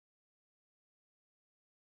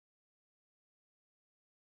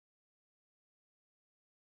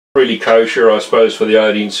really kosher, I suppose, for the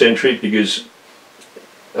 18th century, because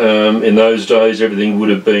in those days everything would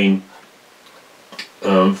have been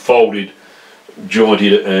folded,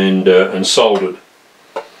 jointed and soldered,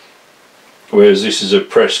 whereas this is a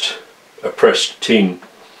pressed tin.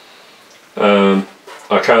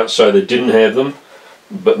 I can't say they didn't have them,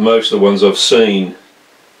 but most of the ones I've seen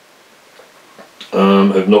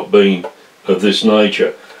have not been of this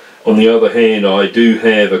nature. On the other hand, I do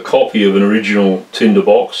have a copy of an original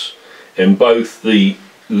tinderbox, and both the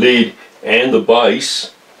lid and the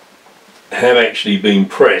base have actually been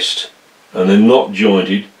pressed, and they're not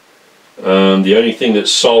jointed. The only thing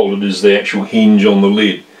that's soldered is the actual hinge on the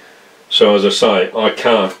lid. So as I say, I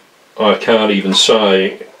can't even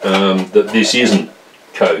say that this isn't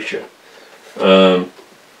kosher. And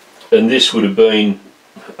this would have been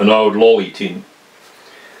an old lolly tin,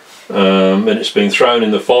 and it's been thrown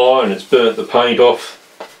in the fire and it's burnt the paint off,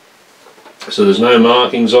 so there's no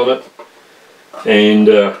markings on it, and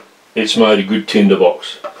it's made a good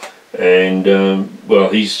tinderbox. And well,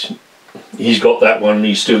 he's got that one and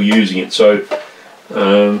he's still using it, so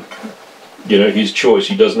you know, his choice.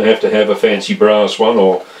 He doesn't have to have a fancy brass one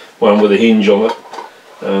or one with a hinge on it.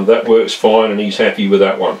 That works fine, and he's happy with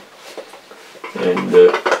that one, and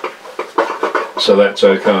so that's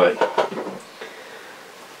okay.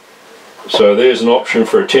 So there's an option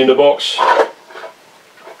for a tinderbox.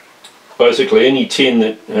 Basically any tin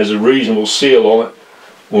that has a reasonable seal on it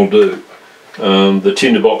will do. The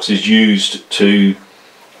tinderbox is used to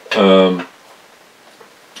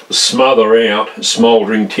smother out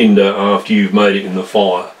smouldering tinder after you've made it in the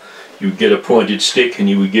fire. You would get a pointed stick and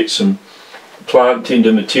you would get some plant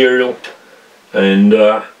tinder material, and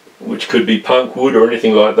which could be punk wood or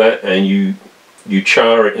anything like that, and you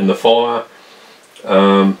char it in the fire,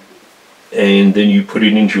 and then you put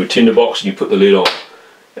it into a tinderbox and you put the lid on,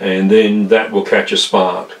 and then that will catch a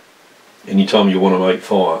spark anytime you want to make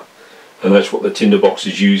fire. And that's what the tinderbox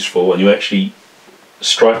is used for, and you actually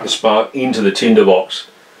strike the spark into the tinderbox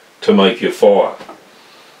to make your fire.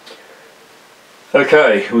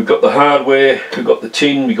 Okay, we've got the hardware, we've got the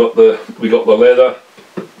tin, we got the leather.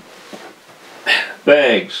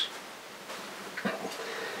 Bags.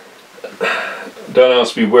 Don't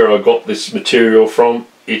ask me where I got this material from.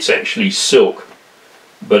 It's actually silk,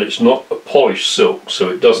 but it's not a polished silk, so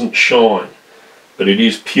it doesn't shine, but it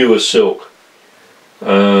is pure silk.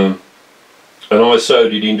 And I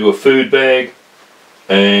sewed it into a food bag,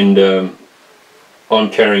 and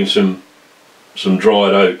I'm carrying some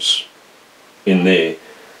dried oats in there.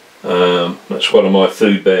 That's one of my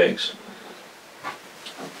food bags.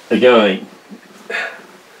 Again,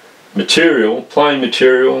 material, plain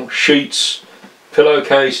material, sheets,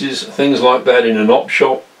 pillowcases, things like that in an op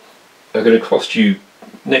shop are going to cost you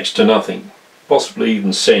next to nothing, possibly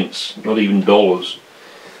even cents, not even dollars,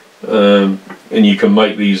 and you can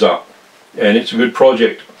make these up, and it's a good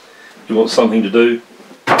project. If you want something to do,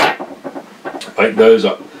 make those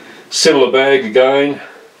up. Similar bag again.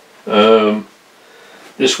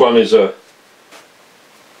 This one is a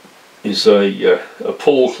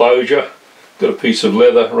pull closure. Got a piece of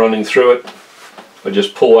leather running through it. I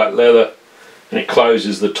just pull that leather and it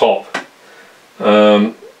closes the top.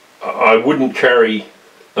 I wouldn't carry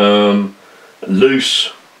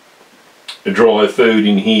loose dry food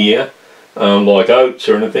in here, like oats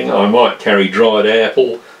or anything. I might carry dried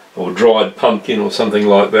apple or dried pumpkin or something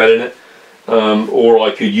like that in it, or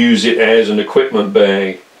I could use it as an equipment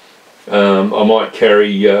bag. I might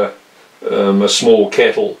carry a small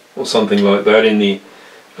kettle or something like that in the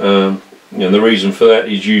and the reason for that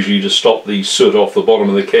is usually to stop the soot off the bottom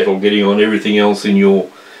of the kettle getting on everything else in your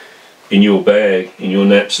bag, in your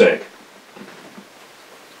knapsack.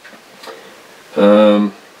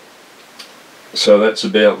 So that's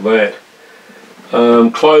about that.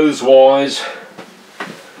 Clothes wise,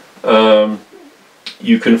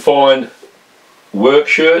 you can find work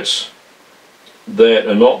shirts that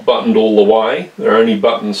are not buttoned all the way. They're only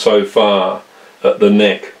buttoned so far at the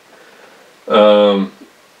neck.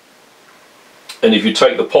 And if you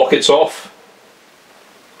take the pockets off,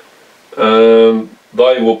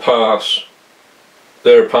 they will pass.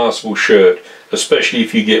 They're a passable shirt, especially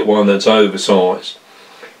if you get one that's oversized.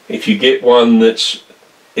 If you get one that's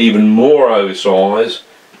even more oversized,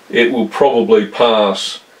 it will probably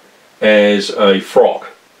pass as a frock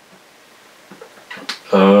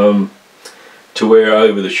to wear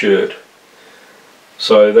over the shirt.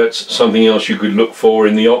 So that's something else you could look for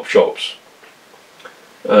in the op shops.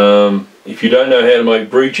 If you don't know how to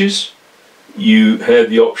make breeches, you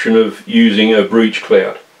have the option of using a breech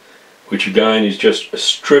clout, which again is just a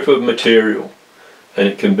strip of material, and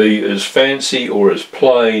it can be as fancy or as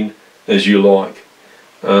plain as you like.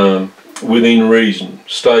 within reason.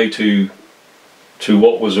 Stay to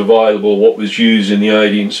what was available, what was used in the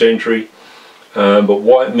 18th century. But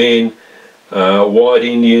white men, white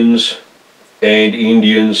Indians and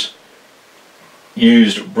Indians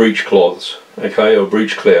used breechcloths, okay, or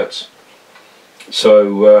breechclouts.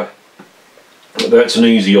 So that's an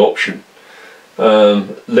easy option.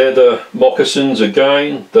 Leather moccasins,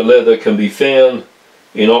 again, the leather can be found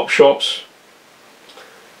in op shops,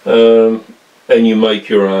 and you make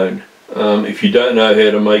your own. If you don't know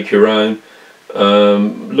how to make your own,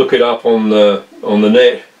 look it up on the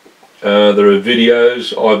net. There are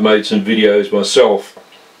videos. I've made some videos myself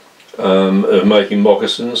of making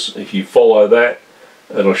moccasins. If you follow that,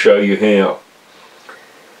 it'll show you how.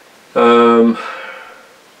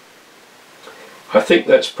 I think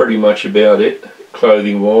that's pretty much about it,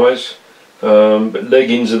 clothing wise. But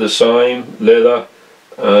leggings are the same, leather.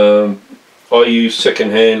 I use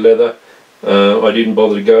second-hand leather. I didn't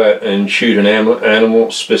bother to go out and shoot an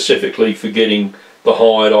animal specifically for getting the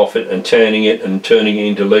hide off it and tanning it and turning it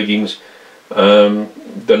into leggings. The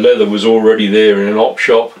leather was already there in an op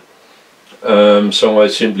shop, so I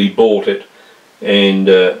simply bought it, and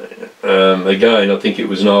again I think it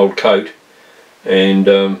was an old coat, and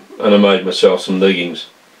I made myself some leggings.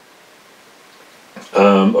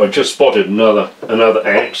 I just spotted another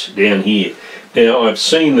axe down here. Now I've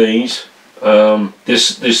seen these,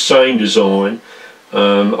 this same design.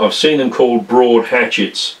 I've seen them called broad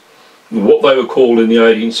hatchets. What they were called in the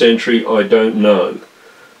 18th century, I don't know.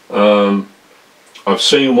 I've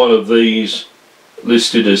seen one of these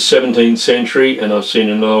listed as 17th century, and I've seen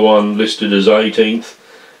another one listed as 18th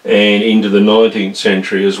and into the 19th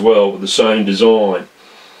century as well, with the same design.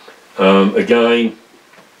 Again,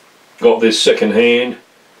 got this second hand.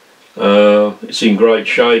 It's in great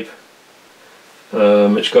shape.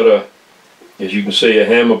 It's got a, as you can see, a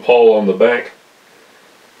hammer pole on the back,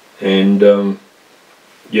 and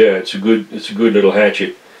yeah, it's a good little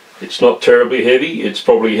hatchet. It's not terribly heavy. It's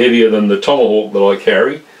probably heavier than the tomahawk that I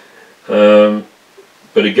carry,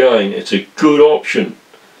 but again, it's a good option.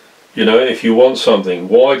 You know, if you want something,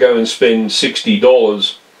 why go and spend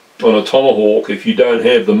 $60 on a tomahawk if you don't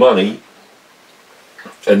have the money,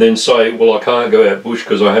 and then say, well, I can't go out bush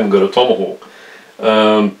because I haven't got a tomahawk.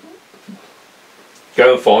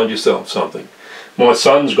 Go and find yourself something. My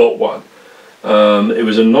son's got one. It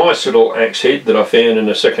was a nice little axe head that I found in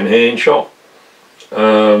a second-hand shop.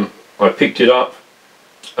 I picked it up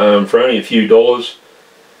for only a few dollars.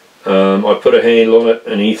 I put a handle on it,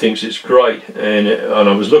 and he thinks it's great. And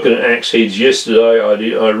I was looking at axe heads yesterday.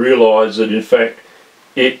 I realised that in fact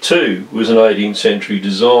it too was an 18th century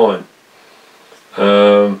design.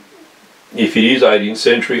 If it is 18th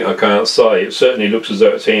century, I can't say. It certainly looks as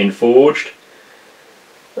though it's hand forged,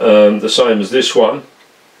 the same as this one,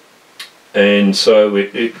 and so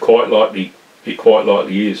it quite likely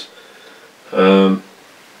is.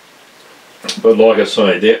 But like I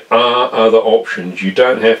say, there are other options. You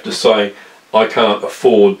don't have to say, I can't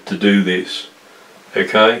afford to do this.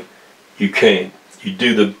 Okay? You can. You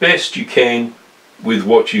do the best you can with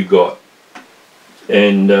what you got.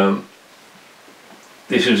 And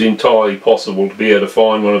this is entirely possible to be able to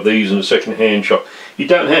find one of these in a second-hand shop. You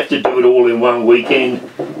don't have to do it all in one weekend.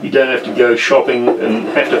 You don't have to go shopping and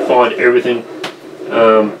have to find everything.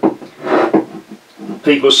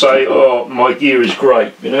 People say, oh, my gear is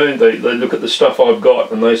great, you know, they look at the stuff I've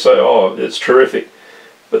got and they say, oh, it's terrific.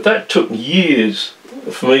 But that took years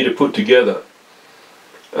for me to put together.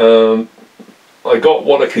 I got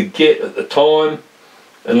what I could get at the time,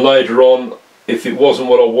 and later on, if it wasn't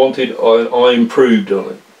what I wanted, I improved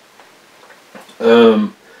on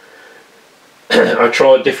it. I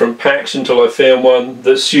tried different packs until I found one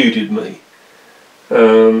that suited me.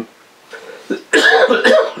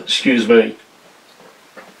 Excuse me.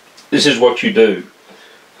 This is what you do.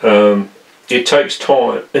 It takes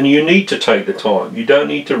time, and you need to take the time. You don't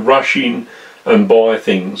need to rush in and buy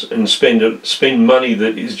things and spend money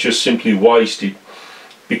that is just simply wasted,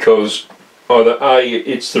 because either A,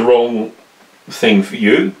 it's the wrong thing for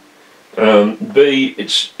you, B,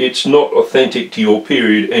 it's not authentic to your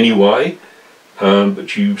period anyway,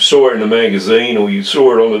 but you saw it in a magazine or you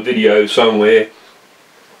saw it on a video somewhere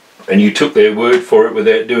and you took their word for it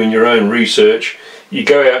without doing your own research. You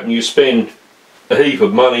go out and you spend a heap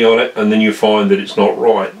of money on it, and then you find that it's not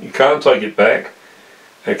right. You can't take it back,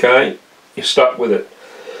 okay? You're stuck with it.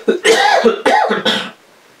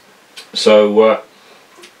 So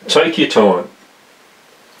take your time,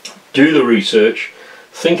 do the research,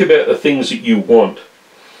 think about the things that you want.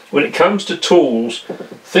 When it comes to tools,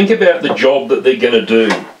 think about the job that they're going to do,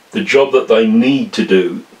 the job that they need to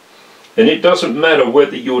do. And it doesn't matter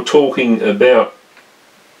whether you're talking about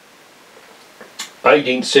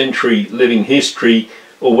 18th century living history,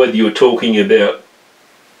 or whether you're talking about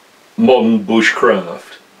modern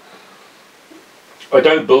bushcraft. I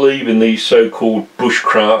don't believe in these so-called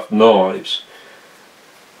bushcraft knives.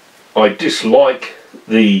 I dislike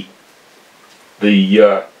the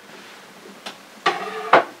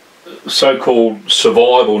so-called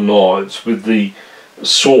survival knives with the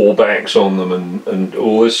saw backs on them and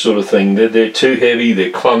all this sort of thing. They're too heavy,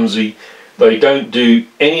 they're clumsy, they don't do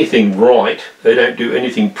anything right, they don't do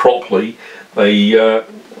anything properly,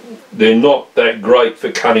 they're not that great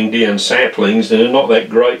for cutting down saplings, and they're not that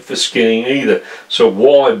great for skinning either. So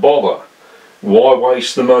why bother? Why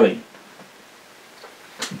waste the money?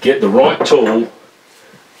 Get the right tool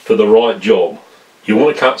for the right job. You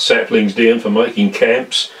want to cut saplings down for making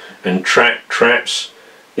camps and traps,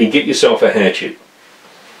 then get yourself a hatchet.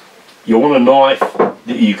 You want a knife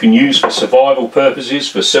that you can use for survival purposes,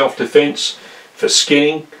 for self-defense, for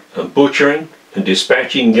skinning and butchering and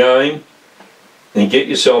dispatching game, then get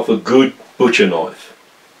yourself a good butcher knife.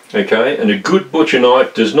 Okay, and a good butcher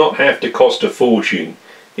knife does not have to cost a fortune.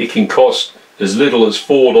 It can cost as little as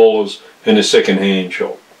 $4 in a second-hand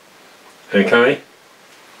shop. Okay,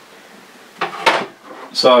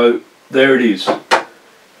 so there it is.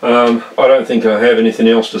 I don't think I have anything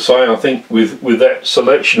else to say. I think with that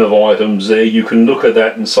selection of items there, you can look at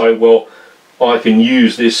that and say, well, I can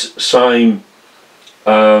use this same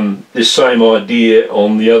idea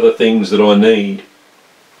on the other things that I need,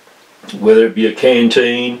 whether it be a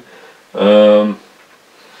canteen or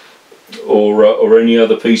any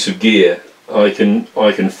other piece of gear. I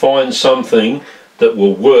can find something that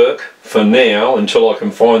will work for now until I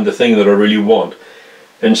can find the thing that I really want.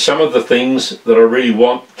 And some of the things that I really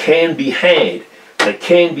want can be had. They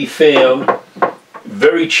can be found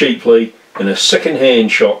very cheaply in a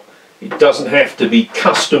second-hand shop. It doesn't have to be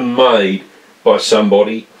custom made by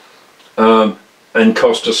somebody and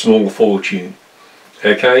cost a small fortune.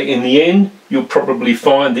 Okay, in the end, you'll probably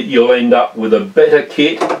find that you'll end up with a better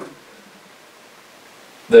kit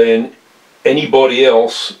than anybody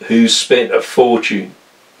else who's spent a fortune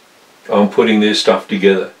on putting their stuff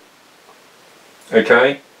together.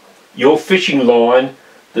 Okay, your fishing line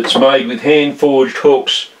that's made with hand forged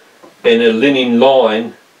hooks and a linen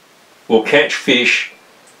line will catch fish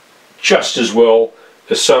just as well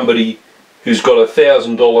as somebody who's got a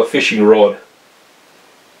 $1,000 fishing rod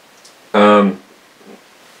and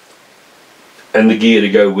the gear to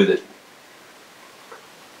go with it.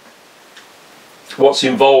 What's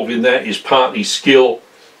involved in that is partly skill,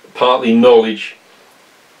 partly knowledge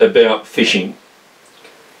about fishing.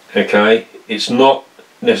 Okay, it's not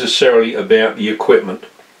necessarily about the equipment.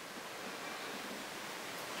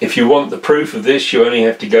 If you want the proof of this, you only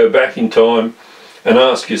have to go back in time and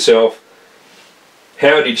ask yourself,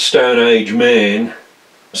 how did Stone Age man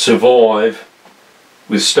survive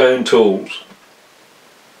with stone tools?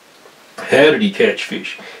 How did he catch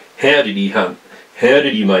fish? How did he hunt? How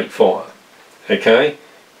did he make fire? Okay,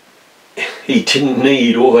 he didn't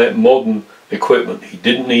need all that modern equipment. He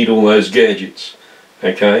didn't need all those gadgets.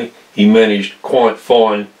 Okay, he managed quite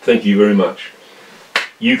fine, thank you very much.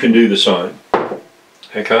 You can do the same,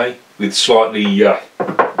 okay, with slightly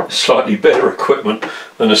better equipment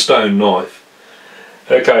than a stone knife.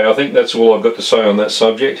 Okay, I think that's all I've got to say on that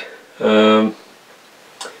subject. So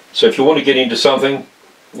if you want to get into something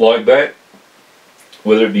like that,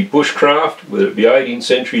 whether it be bushcraft, whether it be 18th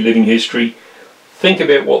century living history, think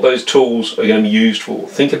about what those tools are going to be used for.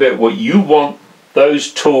 Think about what you want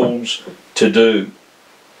those tools to do,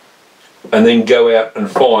 and then go out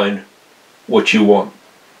and find what you want.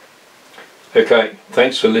 Okay,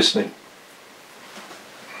 thanks for listening.